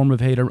common form of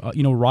hate,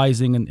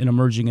 rising and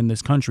emerging in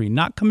this country.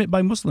 Not committed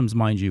by Muslims,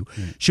 mind you.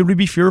 Should we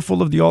be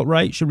fearful of the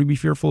alt-right? Should we be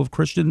fearful of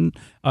Christian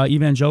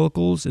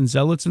evangelicals and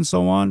zealots and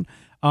so on?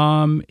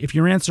 If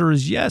your answer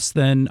is yes,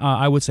 then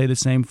I would say the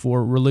same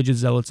for religious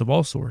zealots of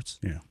all sorts.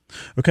 Yeah.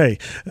 Okay,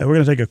 we're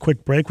going to take a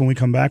quick break. When we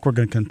come back, we're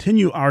going to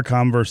continue our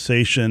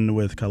conversation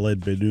with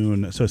Khalid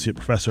Beydoun, Associate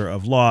Professor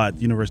of Law at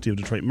the University of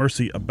Detroit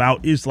Mercy,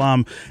 about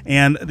Islam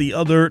and the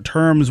other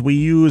terms we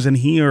use and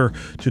hear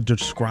to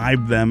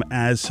describe them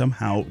as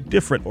somehow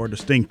different or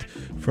distinct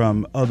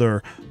from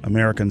other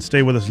Americans.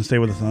 Stay with us and stay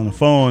with us on the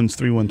phones.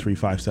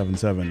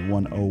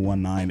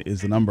 313-577-1019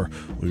 is the number.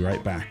 We'll be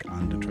right back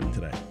on Detroit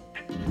Today.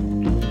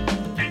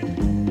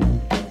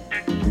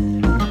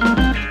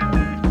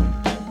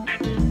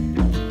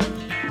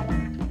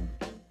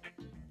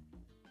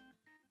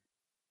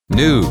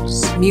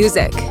 News,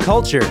 music,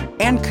 culture,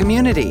 and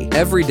community.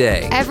 every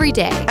day. Every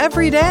day.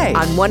 Every day.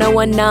 On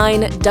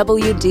 1019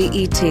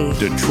 WDET.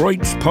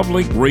 Detroit's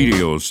public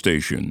radio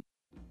station.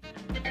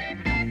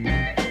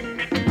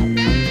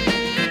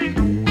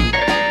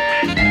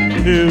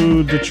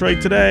 To Detroit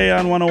Today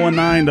on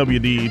 1019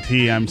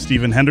 WDET. I'm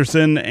Stephen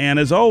Henderson, and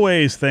as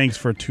always, thanks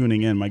for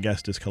tuning in. My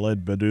guest is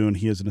Khaled Badoun.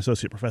 He is an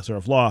associate professor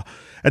of law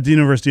at the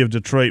University of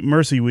Detroit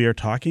Mercy. We are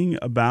talking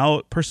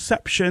about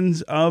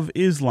perceptions of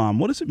Islam.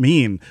 What does it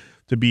mean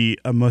to be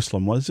a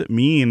Muslim? What does it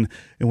mean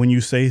when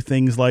you say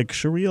things like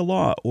Sharia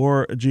law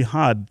or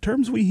jihad,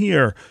 terms we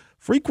hear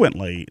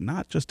frequently,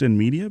 not just in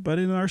media, but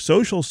in our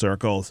social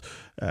circles,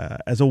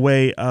 as a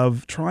way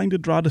of trying to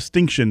draw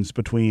distinctions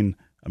between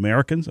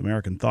Americans,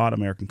 American thought,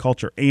 American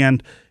culture,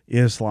 and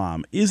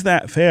Islam. Is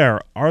that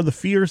fair? Are the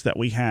fears that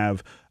we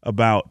have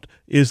about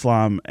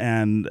Islam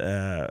and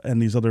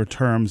these other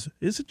terms,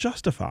 is it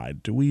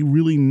justified? Do we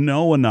really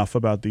know enough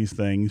about these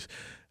things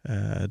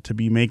to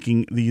be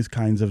making these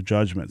kinds of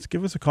judgments?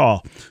 Give us a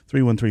call,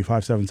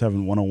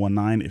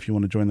 313-577-1019 if you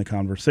want to join the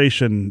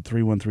conversation,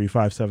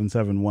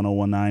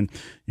 313-577-1019.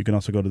 You can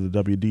also go to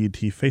the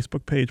WDET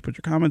Facebook page, put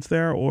your comments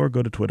there, or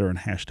go to Twitter and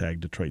hashtag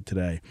Detroit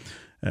Today.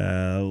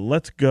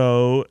 Let's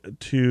go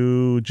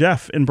to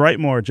Jeff in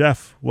Brightmoor.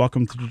 Jeff,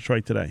 welcome to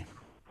Detroit Today.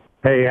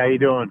 Hey, how you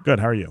doing? Good.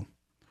 How are you?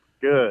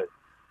 Good.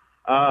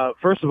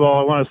 First of all,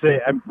 I want to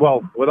say,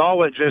 with all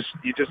that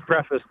you just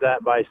prefaced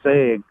that by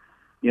saying,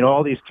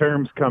 all these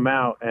terms come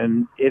out,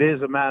 and it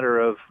is a matter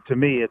of, to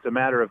me, it's a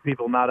matter of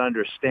people not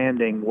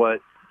understanding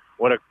what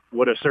a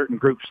certain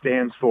group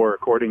stands for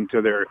according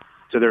to their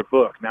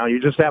book. Now,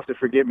 you just have to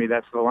forgive me.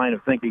 That's the line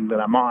of thinking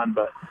that I'm on,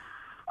 but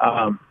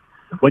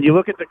when you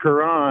look at the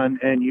Quran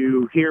and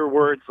you hear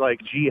words like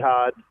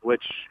jihad,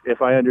 which,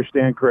 if I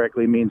understand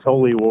correctly, means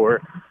holy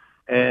war,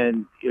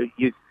 and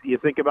you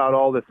think about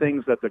all the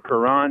things that the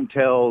Quran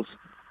tells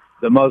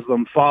the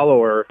Muslim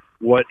follower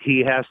what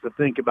he has to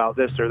think about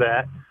this or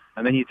that,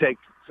 and then you take,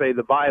 say,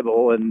 the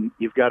Bible, and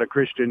you've got a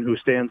Christian who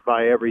stands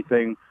by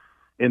everything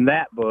in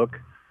that book.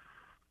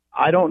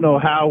 I don't know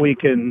how we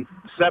can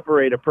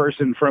separate a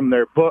person from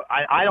their book.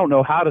 I don't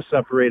know how to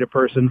separate a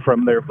person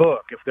from their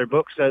book. If their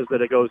book says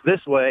that it goes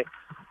this way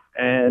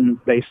and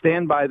they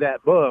stand by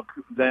that book,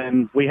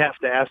 then we have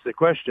to ask the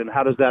question,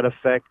 how does that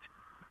affect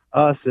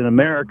us in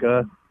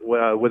America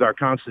with our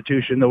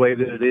Constitution the way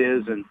that it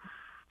is? And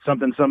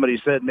something somebody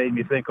said made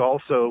me think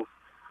also,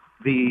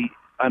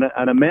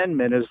 an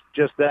amendment is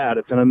just that.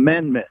 It's an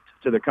amendment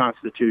to the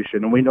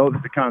Constitution. And we know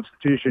that the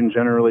Constitution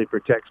generally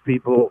protects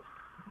people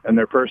and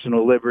their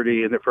personal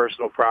liberty and their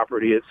personal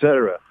property, et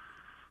cetera.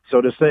 So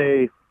to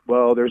say,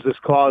 well, there's this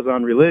clause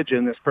on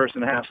religion, this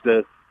person has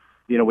to,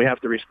 we have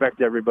to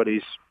respect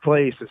everybody's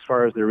place as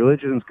far as their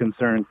religion is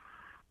concerned,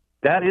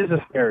 that is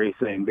a scary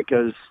thing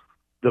because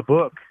the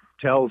book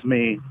tells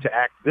me to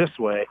act this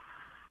way.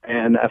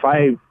 And if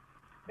I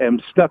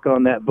am stuck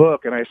on that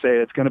book and I say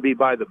it's going to be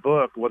by the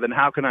book, well, then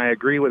how can I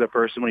agree with a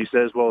person when he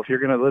says, well, if you're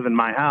going to live in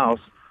my house,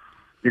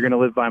 you're going to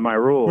live by my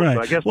rules. Right.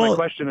 So I guess my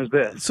question is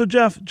this. So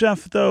Jeff,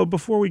 though,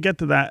 before we get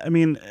to that,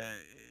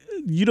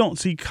 you don't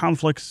see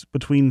conflicts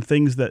between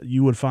things that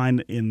you would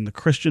find in the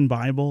Christian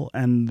Bible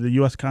and the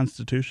U.S.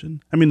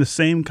 Constitution? The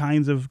same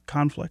kinds of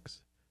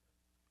conflicts?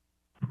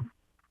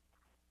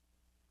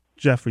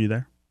 Jeff, are you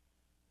there?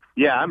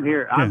 Yeah, I'm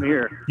here. I'm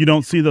here. You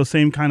don't see those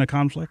same kind of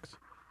conflicts?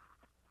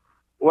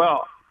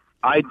 Well,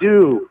 I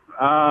do.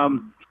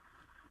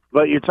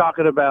 But you're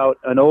talking about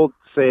an Old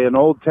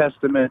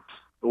Testament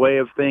way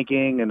of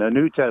thinking and a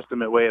New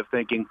Testament way of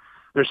thinking.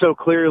 It so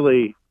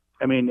clearly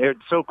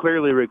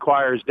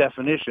requires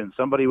definition.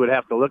 Somebody would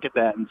have to look at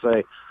that and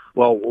say,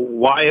 well,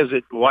 why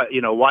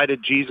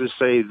did Jesus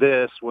say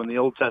this when the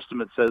Old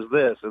Testament says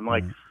this?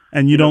 And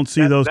and you don't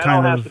see those that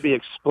kind all of has to be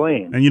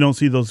explained. And you don't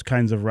see those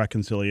kinds of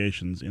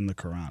reconciliations in the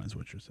Quran, is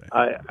what you're saying.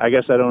 I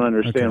guess I don't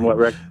understand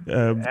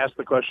ask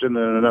the question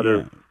in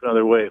another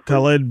way.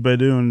 Khaled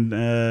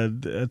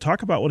Badoun,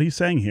 talk about what he's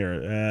saying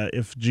here.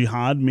 If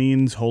jihad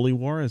means holy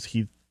war, as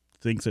he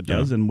thinks it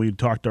does, and we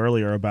talked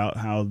earlier about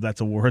how that's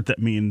a word that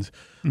means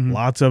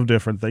lots of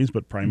different things,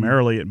 but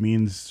primarily it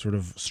means sort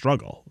of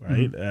struggle,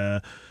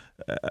 right?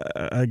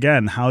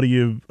 Again, how do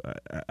you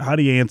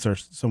answer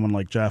someone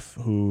like Jeff,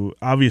 who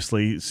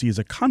obviously sees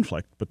a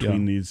conflict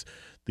between these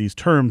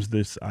terms,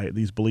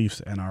 these beliefs,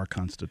 and our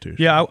Constitution?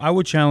 Yeah, I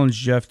would challenge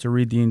Jeff to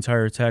read the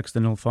entire text,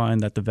 and he'll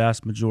find that the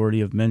vast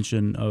majority of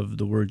mention of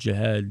the word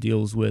jihad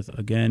deals with,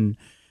 again,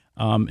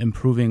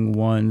 improving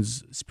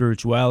one's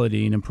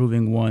spirituality and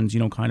improving one's,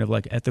 kind of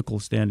like ethical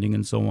standing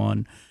and so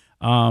on.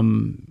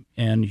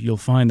 And you'll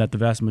find that the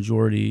vast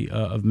majority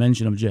of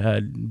mention of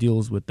jihad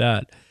deals with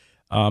that.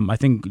 I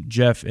think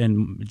Jeff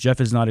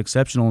is not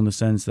exceptional in the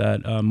sense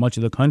that much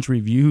of the country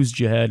views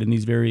jihad in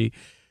these very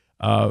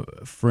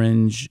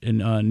fringe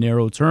and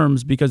narrow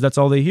terms because that's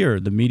all they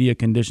hear. The media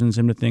conditions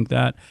him to think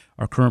that.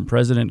 Our current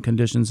president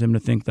conditions him to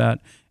think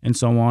that, and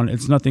so on.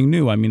 It's nothing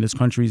new. This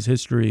country's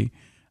history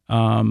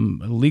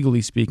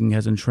legally speaking,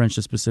 has entrenched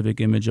a specific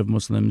image of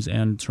Muslims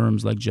and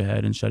terms like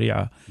jihad and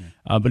sharia.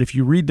 But if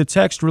you read the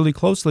text really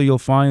closely, you'll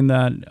find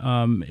that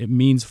it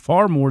means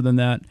far more than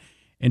that,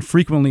 and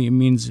frequently it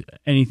means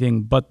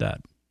anything but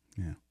that.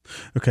 Yeah.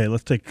 Okay,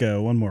 let's take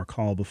one more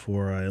call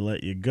before I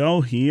let you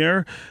go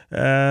here.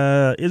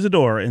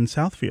 Isidore in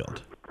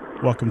Southfield.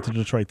 Welcome to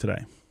Detroit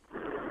Today.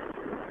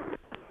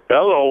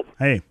 Hello.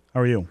 Hey,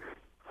 how are you?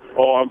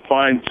 Oh, I'm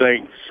fine,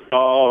 thanks.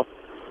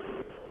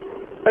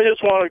 I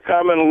just want to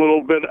comment a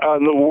little bit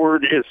on the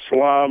word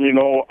Islam. You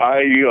know,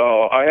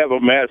 I have a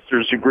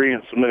master's degree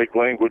in Semitic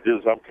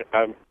languages.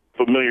 I'm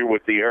familiar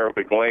with the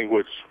Arabic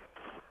language.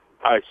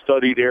 I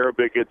studied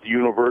Arabic at the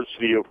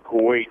University of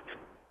Kuwait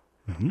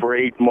for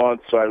 8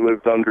 months. I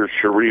lived under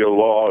Sharia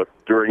law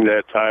during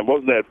that time.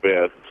 Wasn't that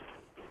bad?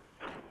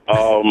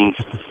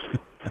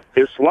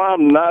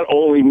 Islam not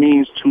only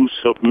means to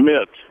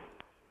submit,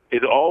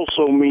 it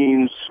also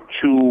means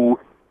to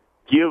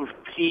give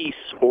peace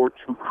or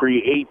to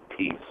create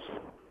peace.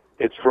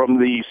 It's from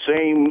the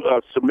same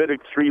Semitic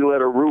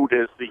three-letter root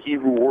as the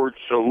Hebrew word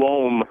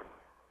shalom,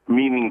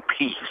 meaning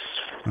peace.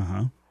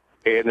 And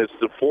it's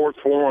the fourth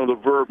form of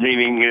the verb,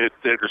 meaning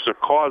there's a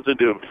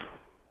causative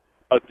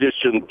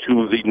addition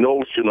to the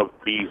notion of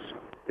peace.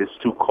 It's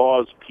to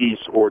cause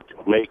peace or to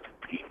make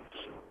peace.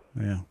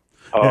 Yeah.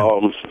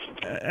 Go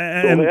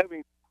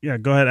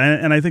ahead.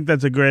 And I think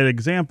that's a great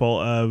example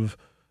of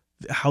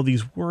how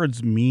these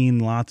words mean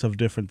lots of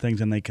different things,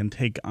 and they can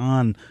take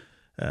on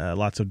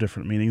lots of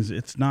different meanings.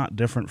 It's not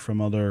different from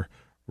other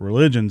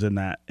religions in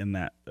that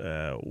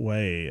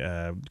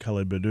way.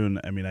 Khalid Bidun,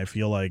 I mean, I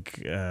feel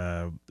like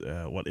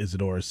what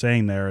Isidore is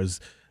saying there is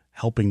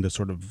helping to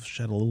sort of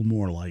shed a little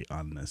more light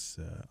on this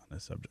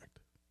subject.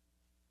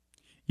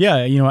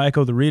 Yeah, you know, I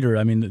echo the reader.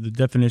 I mean, the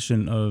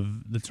definition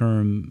of the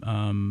term,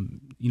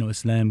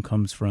 Islam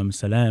comes from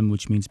salam,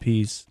 which means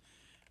peace.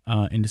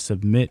 And to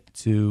submit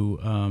to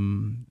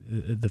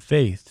the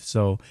faith.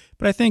 So,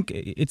 but I think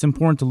it's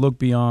important to look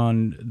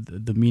beyond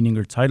the meaning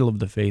or title of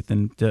the faith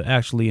and to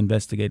actually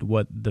investigate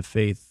what the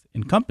faith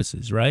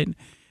encompasses, right?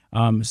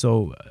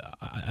 So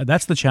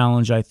that's the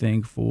challenge, I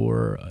think,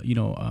 for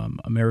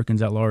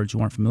Americans at large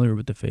who aren't familiar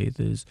with the faith,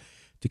 is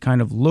to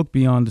kind of look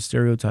beyond the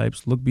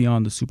stereotypes, look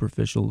beyond the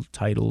superficial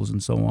titles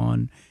and so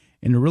on,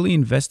 and to really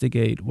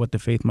investigate what the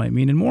faith might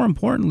mean, and more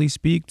importantly,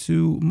 speak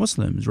to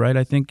Muslims, right?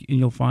 I think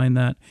you'll find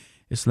that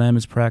Islam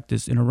is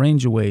practiced in a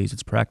range of ways.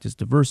 It's practiced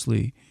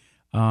diversely.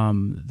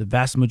 The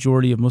vast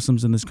majority of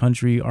Muslims in this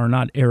country are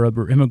not Arab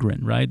or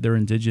immigrant, right? They're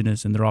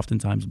indigenous and they're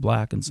oftentimes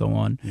black and so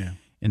on. Yeah.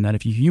 And that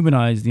if you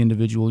humanize the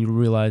individual, you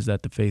realize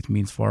that the faith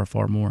means far,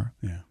 far more.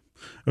 Yeah.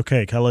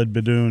 Okay, Khalid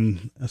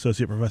Bidun,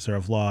 Associate Professor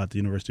of Law at the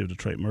University of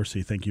Detroit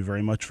Mercy, thank you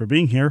very much for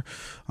being here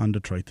on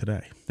Detroit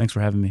Today. Thanks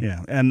for having me.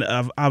 Yeah, and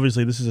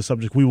obviously this is a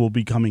subject we will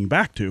be coming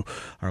back to.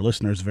 Our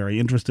listeners are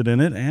very interested in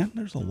it, and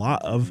there's a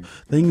lot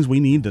of things we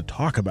need to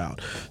talk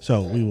about.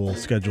 So we will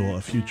schedule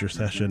a future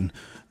session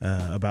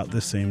about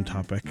this same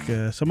topic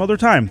some other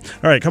time.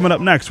 All right, coming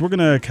up next, we're going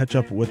to catch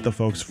up with the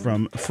folks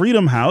from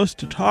Freedom House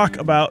to talk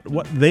about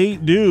what they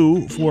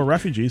do for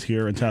refugees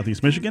here in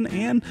Southeast Michigan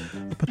and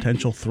a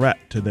potential threat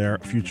to their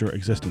future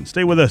existence.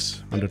 Stay with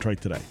us on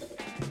Detroit Today.